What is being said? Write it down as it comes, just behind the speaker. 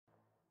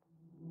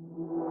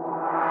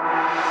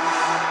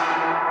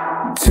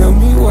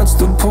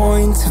What's the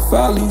point if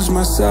I lose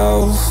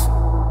myself?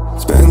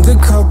 Spend a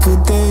couple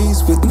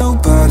days with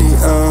nobody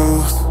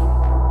else,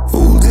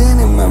 holding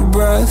in my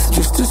breath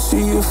just to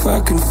see if I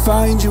can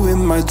find you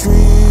in my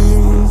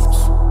dreams.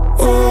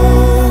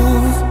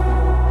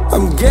 Oh,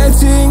 I'm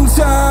getting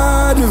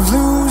tired of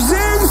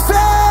losing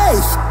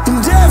faith in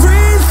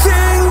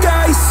everything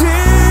I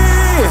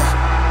see.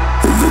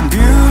 The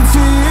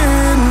beauty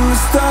in the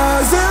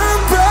stars above.